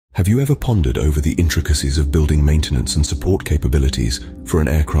Have you ever pondered over the intricacies of building maintenance and support capabilities for an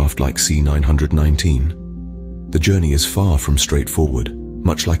aircraft like C919? The journey is far from straightforward,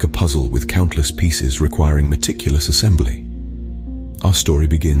 much like a puzzle with countless pieces requiring meticulous assembly. Our story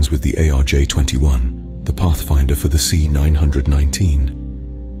begins with the ARJ-21, the pathfinder for the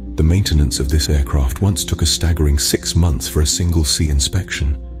C919. The maintenance of this aircraft once took a staggering 6 months for a single sea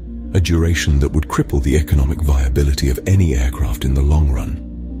inspection, a duration that would cripple the economic viability of any aircraft in the long run.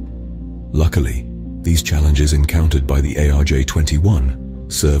 Luckily, these challenges encountered by the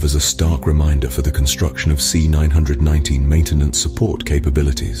ARJ-21 serve as a stark reminder for the construction of C919 maintenance support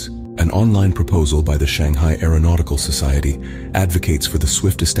capabilities. An online proposal by the Shanghai Aeronautical Society advocates for the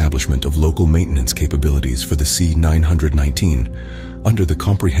swift establishment of local maintenance capabilities for the C919 under the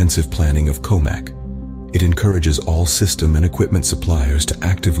comprehensive planning of COMAC. It encourages all system and equipment suppliers to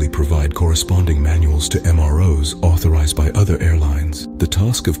actively provide corresponding manuals to MROs authorized by other airlines. The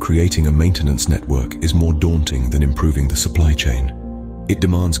task of creating a maintenance network is more daunting than improving the supply chain. It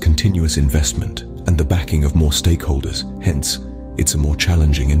demands continuous investment and the backing of more stakeholders, hence, it's a more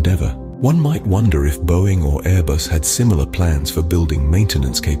challenging endeavor. One might wonder if Boeing or Airbus had similar plans for building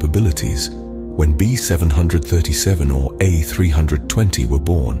maintenance capabilities when B737 or A320 were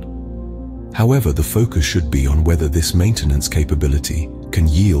born. However, the focus should be on whether this maintenance capability can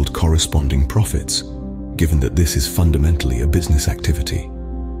yield corresponding profits, given that this is fundamentally a business activity.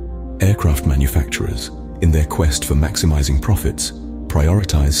 Aircraft manufacturers, in their quest for maximizing profits,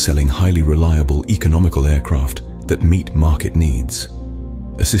 prioritize selling highly reliable, economical aircraft that meet market needs.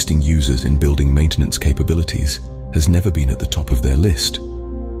 Assisting users in building maintenance capabilities has never been at the top of their list.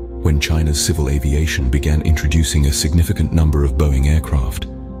 When China's civil aviation began introducing a significant number of Boeing aircraft,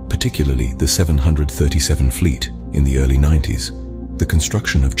 particularly the 737 fleet in the early 90s, the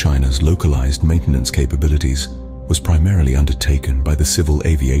construction of China's localized maintenance capabilities was primarily undertaken by the Civil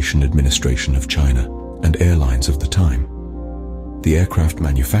Aviation Administration of China and airlines of the time. The aircraft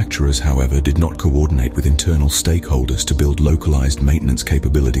manufacturers, however, did not coordinate with internal stakeholders to build localized maintenance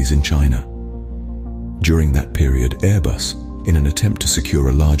capabilities in China. During that period, Airbus, in an attempt to secure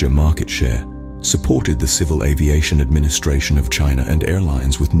a larger market share, supported the Civil Aviation Administration of China and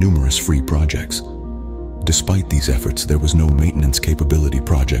airlines with numerous free projects. Despite these efforts, there was no maintenance capability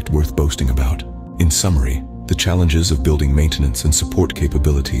project worth boasting about. In summary, the challenges of building maintenance and support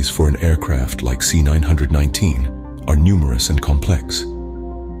capabilities for an aircraft like C919 are numerous and complex.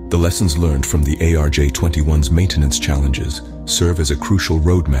 The lessons learned from the ARJ-21's maintenance challenges serve as a crucial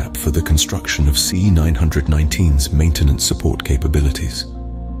roadmap for the construction of C919's maintenance support capabilities.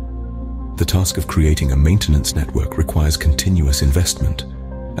 The task of creating a maintenance network requires continuous investment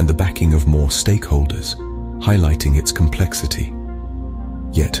and the backing of more stakeholders, highlighting its complexity.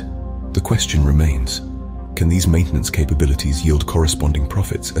 Yet, the question remains, can these maintenance capabilities yield corresponding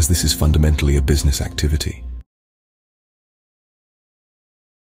profits, as this is fundamentally a business activity?